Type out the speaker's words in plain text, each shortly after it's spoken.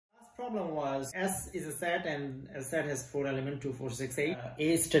problem was S is a set and a set has 4 elements, 2, 4, 6, 8.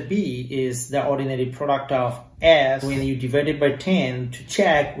 A star B is the ordinary product of S when you divide it by 10 to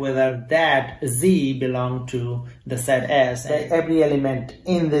check whether that Z belong to the set S. And every element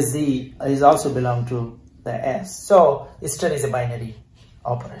in the Z is also belong to the S. So star is a binary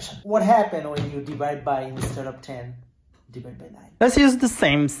operation. What happened when you divide by, instead of 10, divide by 9? Let's use the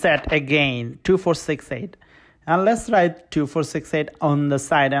same set again, 2, 4, 6, 8. And let's write 2, 4, 6, 8 on the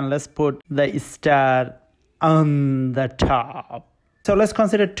side, and let's put the star on the top. So let's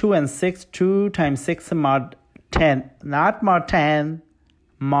consider 2 and 6. 2 times 6 mod 10. Not mod 10,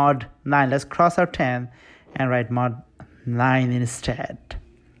 mod 9. Let's cross out 10 and write mod 9 instead.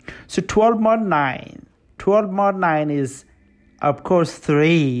 So 12 mod 9. 12 mod 9 is, of course,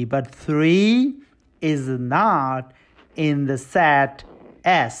 3. But 3 is not in the set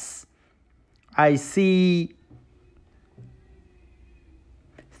S. I see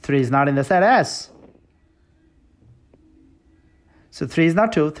 3 is not in the set S. So 3 is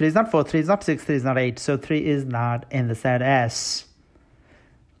not 2, 3 is not 4, 3 is not 6, 3 is not 8. So 3 is not in the set S.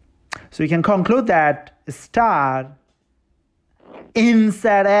 So we can conclude that star in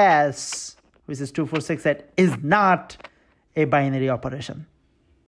set S, which is 2, 4, 6, 8, is not a binary operation.